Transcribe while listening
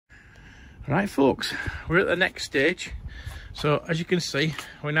Right folks, we're at the next stage. So as you can see,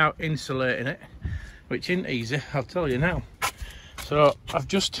 we're now insulating it, which isn't easy, I'll tell you now. So I've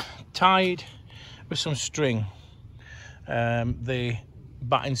just tied with some string the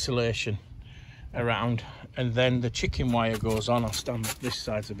bat insulation around, and then the chicken wire goes on. I'll stand this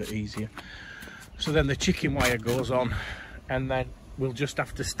side's a bit easier. So then the chicken wire goes on, and then we'll just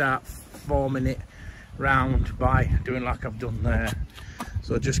have to start forming it round by doing like I've done there.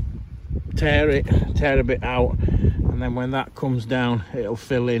 So just tear a bit out, and then when that comes down it'll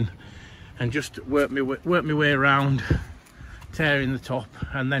fill in, and just work my way around, tearing the top,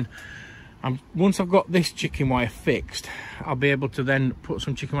 and then once I've got this chicken wire fixed, I'll be able to then put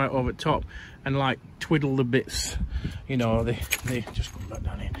some chicken wire over the top and like twiddle the bits, you know, they just come back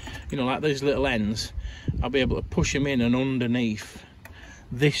down here, you know, like those little ends. I'll be able to push them in and underneath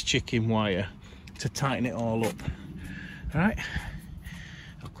this chicken wire to tighten it all up. All right,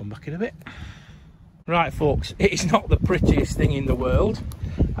 I'll come back in a bit. Right folks, it's not the prettiest thing in the world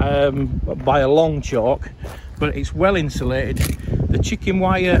by a long chalk, but it's well insulated. The chicken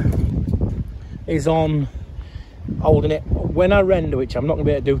wire is on holding it. When I render, which I'm not going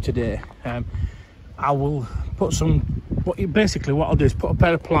to be able to do today, I will put some, basically what I'll do is put a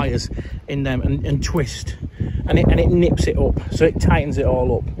pair of pliers in them and twist, and it nips it up, so it tightens it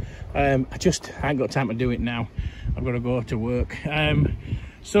all up. I ain't got time to do it now. I've got to go to work.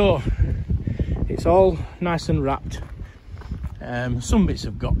 So it's all nice and wrapped. Some bits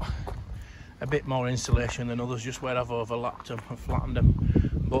have got a bit more insulation than others, just where I've overlapped them and flattened them.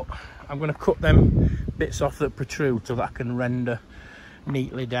 But I'm going to cut them bits off that protrude so that I can render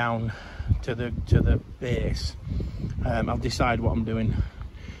neatly down to the base. I'll decide what I'm doing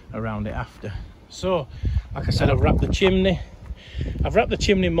around it after. So, like I said, I've wrapped the chimney. I've wrapped the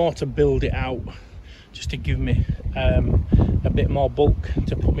chimney more to build it out, just to give me a bit more bulk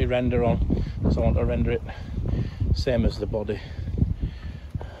to put my render on. So I want to render it same as the body.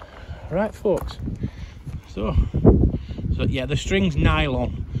 Right folks, so yeah, the string's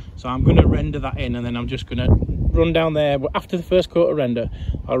nylon, so I'm going to render that in, and then I'm just going to run down there. But after the first coat of render,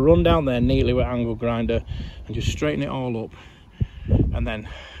 I'll run down there neatly with angle grinder and just straighten it all up, and then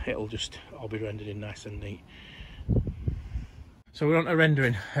it'll just all be rendered in nice and neat. So we're on to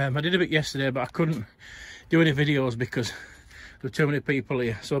rendering. I did a bit yesterday, but I couldn't do any videos because there were too many people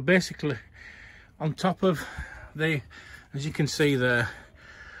here. So basically, on top of the, as you can see there,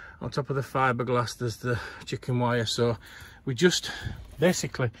 on top of the fiberglass, there's the chicken wire. So we just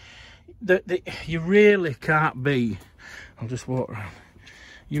basically, you really can't be, I'll just walk around,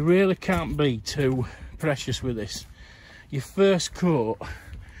 you really can't be too precious with this. Your first coat,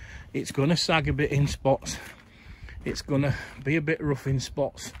 it's going to sag a bit in spots, it's going to be a bit rough in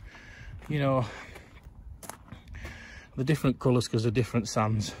spots, you know, the different colours because of different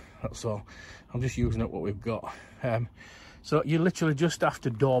sands, that's all. I'm just using up what we've got. So you literally just have to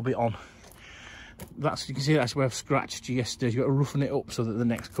daub it on. That's, you can see that's where I've scratched yesterday. You've got to roughen it up so that the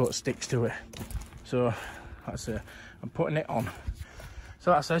next coat sticks to it. So that's it. I'm putting it on. So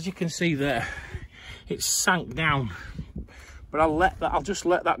that's, as you can see there, it's sank down. But I'll just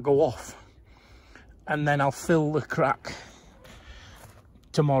let that go off, and then I'll fill the crack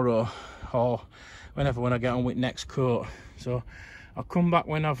tomorrow or whenever, when I get on with next coat. So I'll come back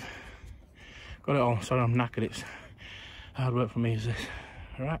when I've got it on. Sorry, I'm knackered. It's hard work for me, is this.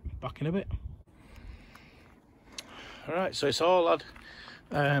 All right, back in a bit. All right, so it's all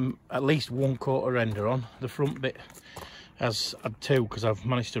had at least one coat of render on. The front bit has had two because I've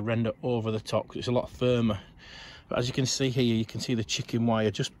managed to render over the top because it's a lot firmer. But as you can see here, you can see the chicken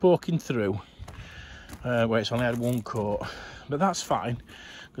wire just poking through where it's only had one coat. But that's fine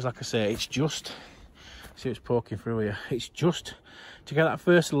because, like I say, it's just, see it's poking through here, it's just to get that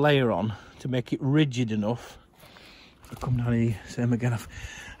first layer on to make it rigid enough. If I come down here, same again,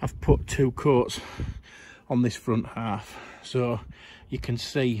 I've put two coats on this front half, so you can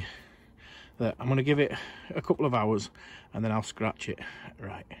see that I'm going to give it a couple of hours and then I'll scratch it.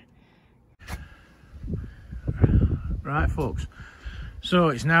 Right folks, so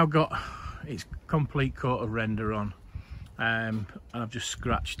it's now got its complete coat of render on, and I've just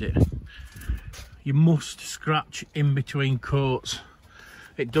scratched it. You must scratch in between coats.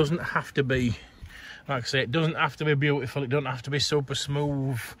 It doesn't have to be, like I say, it doesn't have to be beautiful, it doesn't have to be super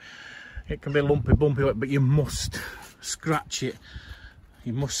smooth, it can be lumpy bumpy, but you must scratch it.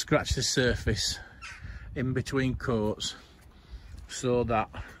 You must scratch the surface in between coats so that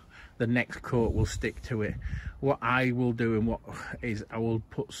the next coat will stick to it. What I will do, and what is, I will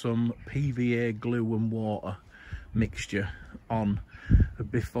put some PVA glue and water mixture on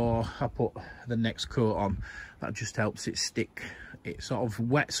before I put the next coat on. That just helps it stick it sort of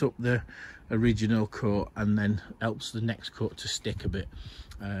wets up the original coat and then helps the next coat to stick a bit.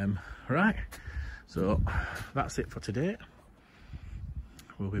 Right, so that's it for today.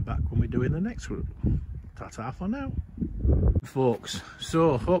 We'll be back when we're doing the next route. Ta-ta for now, folks.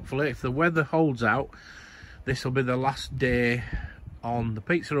 So hopefully, if the weather holds out, this will be the last day on the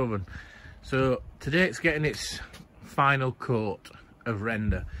pizza oven. So today it's getting its final coat of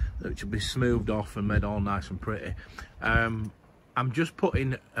render, which will be smoothed off and made all nice and pretty. I'm just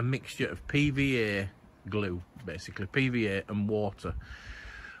putting a mixture of PVA glue, basically PVA and water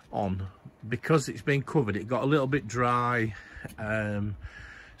on, because it's been covered. It got a little bit dry,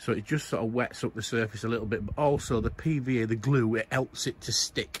 so it just sort of wets up the surface a little bit, but also the PVA, the glue, it helps it to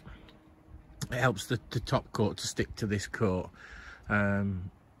stick. It helps the top coat to stick to this coat.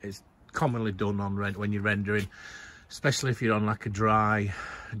 It's commonly done on when you're rendering, especially if you're on like a dry,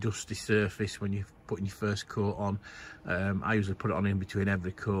 dusty surface when you're putting your first coat on. I usually put it on in between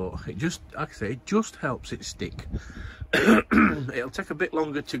every coat. It just, like I say, it just helps it stick. It'll take a bit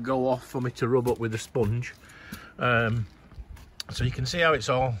longer to go off for me to rub up with a sponge. So you can see how it's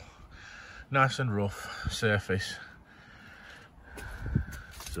all nice and rough surface.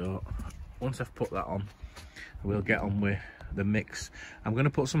 So once I've put that on, we'll get on with the mix. I'm going to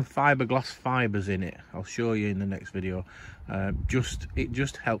put some fiberglass fibers in it. I'll show you in the next video. It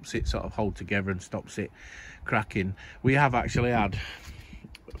just helps it sort of hold together and stops it cracking. We have actually had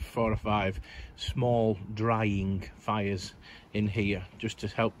 4 or 5 small drying fires in here just to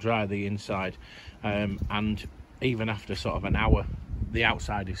help dry the inside, and even after sort of an hour, the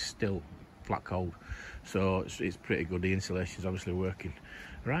outside is still flat cold. So it's pretty good. The insulation's obviously working.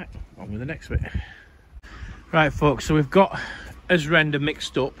 Right, on with the next bit. Right, folks, so we've got as render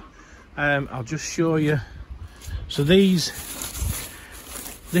mixed up. I'll just show you. So this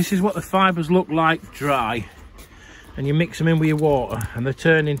is what the fibers look like dry, and you mix them in with your water and they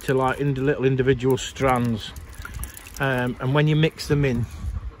turn into like little individual strands, and when you mix them in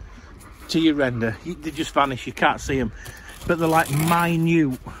to your render, they just vanish. You can't see them, but they're like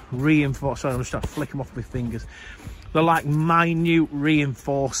minute reinforced. Sorry, I'm just trying to flick them off with my fingers. They're like minute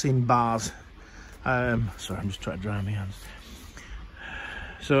reinforcing bars. Sorry, I'm just trying to dry my hands.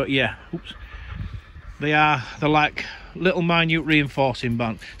 So yeah, oops. They're like little minute reinforcing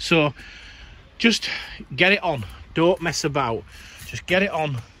bands. So just get it on. Don't mess about. Just get it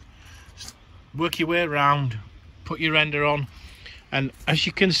on. Work your way around. Put your render on. And as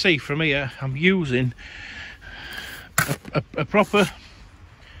you can see from here, I'm using a proper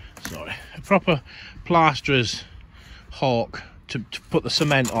plasterer's hawk to put the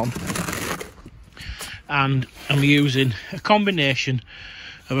cement on. And I'm using a combination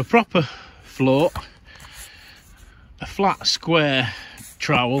of a proper float, a flat square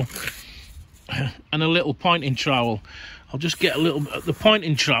trowel, and a little pointing trowel. I'll just get a little, the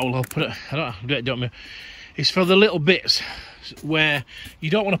pointing trowel, I'll put it, it's for the little bits where you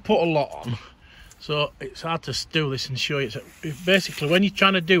don't want to put a lot on. So it's hard to do this and show you. So basically, when you're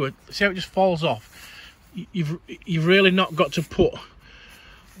trying to do it, see how it just falls off? You've really not got to put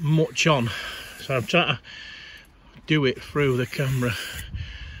much on. So I'm trying to do it through the camera.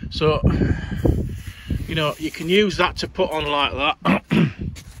 So, you know, you can use that to put on like that.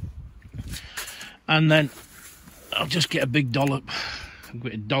 And then I'll just get a big dollop.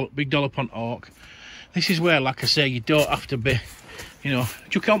 Big dollop on hawk. This is where, like I say, you don't have to be, you know,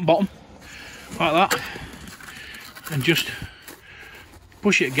 chuck it on bottom like that and just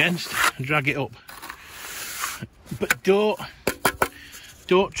push it against and drag it up. But don't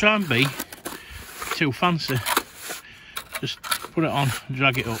try and be too fancy. Just put it on and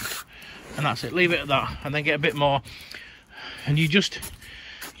drag it up, and that's it. Leave it at that, and then get a bit more, and you just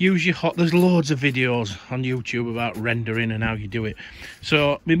use your hot. There's loads of videos on YouTube about rendering and how you do it.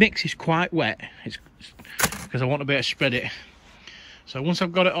 So my mix is quite wet. It's because I want to be able to spread it. So once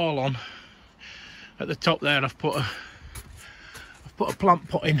I've got it all on, at the top there, I've put a plant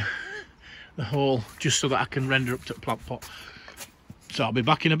pot in the hole just so that I can render up to the plant pot. So I'll be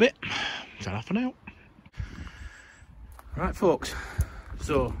back in a bit. Ta-ra for now. Right, folks.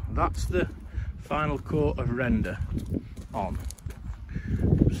 So that's the final coat of render on.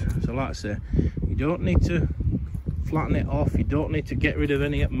 So like I say, you don't need to flatten it off. You don't need to get rid of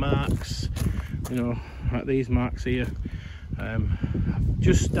any marks. You know, like these marks here. I've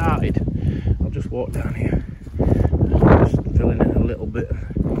just started. I'll just walk down here. Just filling in a little bit.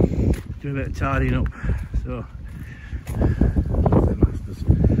 Do a bit of tidying up. So, the masters.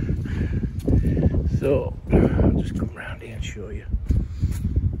 So, I'll just come round here and show you.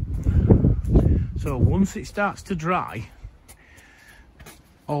 So once it starts to dry,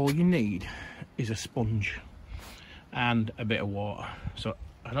 all you need is a sponge. and a bit of water. So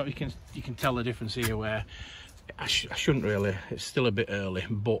I don't know if you can tell the difference here, where I shouldn't really, it's still a bit early,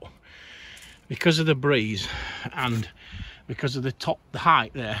 but because of the breeze and because of the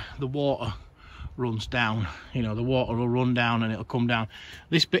height there, the water runs down. You know, the water will run down and it'll come down.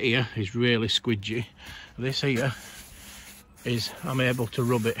 This bit here is really squidgy. This here is, I'm able to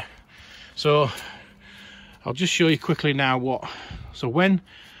rub it. So I'll just show you quickly now what, so when,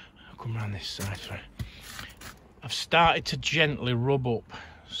 I'll come around this side, sorry. I've started to gently rub up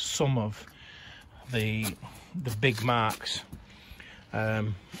some of the big marks,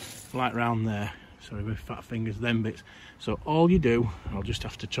 like round there. Sorry, with fat fingers, them bits. So all you do, I'll just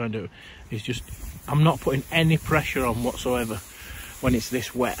have to try and do, is just, I'm not putting any pressure on whatsoever when it's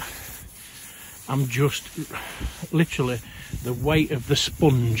this wet. I'm just literally the weight of the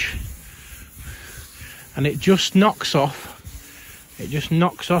sponge, and it just knocks off. It just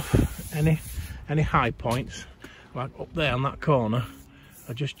knocks off any high points, like up there on that corner.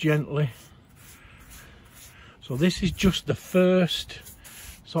 I just gently. So this is just the first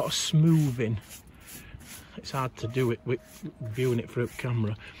sort of smoothing. It's hard to do it with viewing it through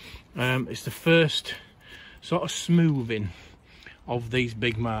camera. It's the first sort of smoothing of these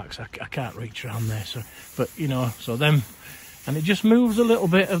big marks. I can't reach around there, so, but you know, so them, and it just moves a little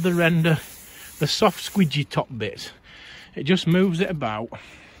bit of the render, the soft squidgy top bit. It just moves it about,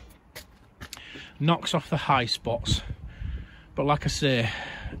 knocks off the high spots. But like I say,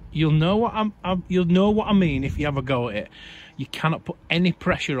 you'll know what I mean if you have a go at it. You cannot put any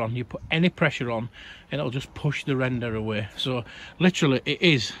pressure on. You put any pressure on and it'll just push the render away. So literally it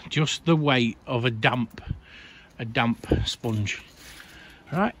is just the weight of a damp sponge.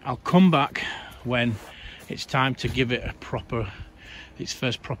 Right, I'll come back when it's time to give it its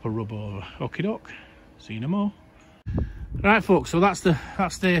first proper rub over. Okie doke, see you no more. Right folks, so that's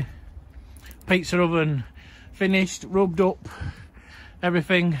the pizza oven finished, rubbed up,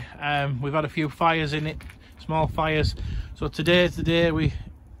 everything. We've had a few fires in it, small fires. So today's the day we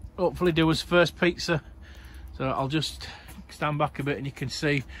hopefully do his first pizza. So I'll just stand back a bit and you can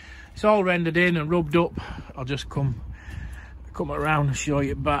see it's all rendered in and rubbed up. I'll just come around and show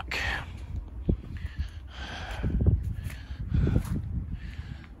you back.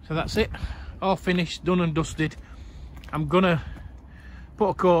 So that's it, all finished, done and dusted. I'm gonna put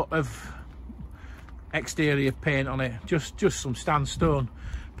a coat of exterior paint on it, just some sandstone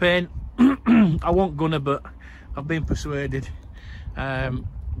paint. I won't gonna, but I've been persuaded, and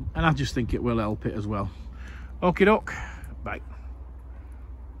I just think it will help it as well. Okie doke, bye.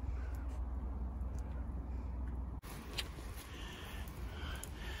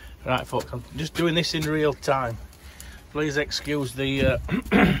 Right folks, I'm just doing this in real time. Please excuse the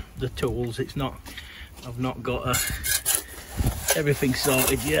the tools. It's not, I've not got everything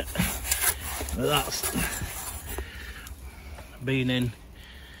sorted yet. But that's been in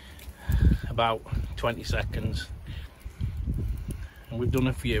about 20 seconds, and we've done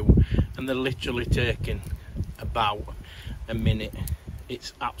a few, and they're literally taking about a minute.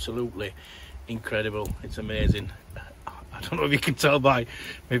 It's absolutely incredible. It's amazing. I don't know if you can tell by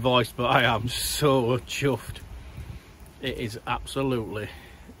my voice, but I am so chuffed. It is absolutely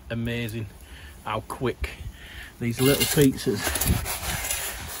amazing how quick these little pizzas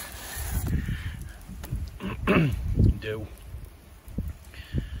do.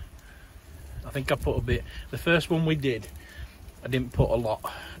 I think I put a bit, the first one we did, I didn't put a lot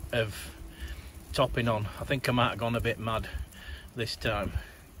of topping on. I think I might have gone a bit mad this time,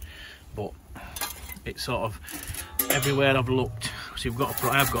 but it's sort of everywhere I've looked. So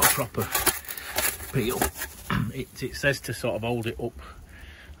I've got a proper peel. It says to sort of hold it up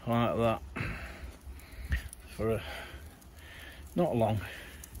like that for not long,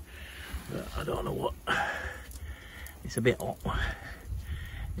 but I don't know what. It's a bit hot.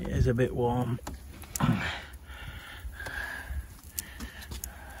 It is a bit warm.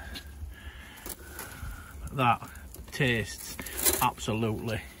 That tastes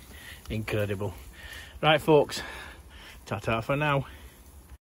absolutely incredible. Right folks, ta-ta for now.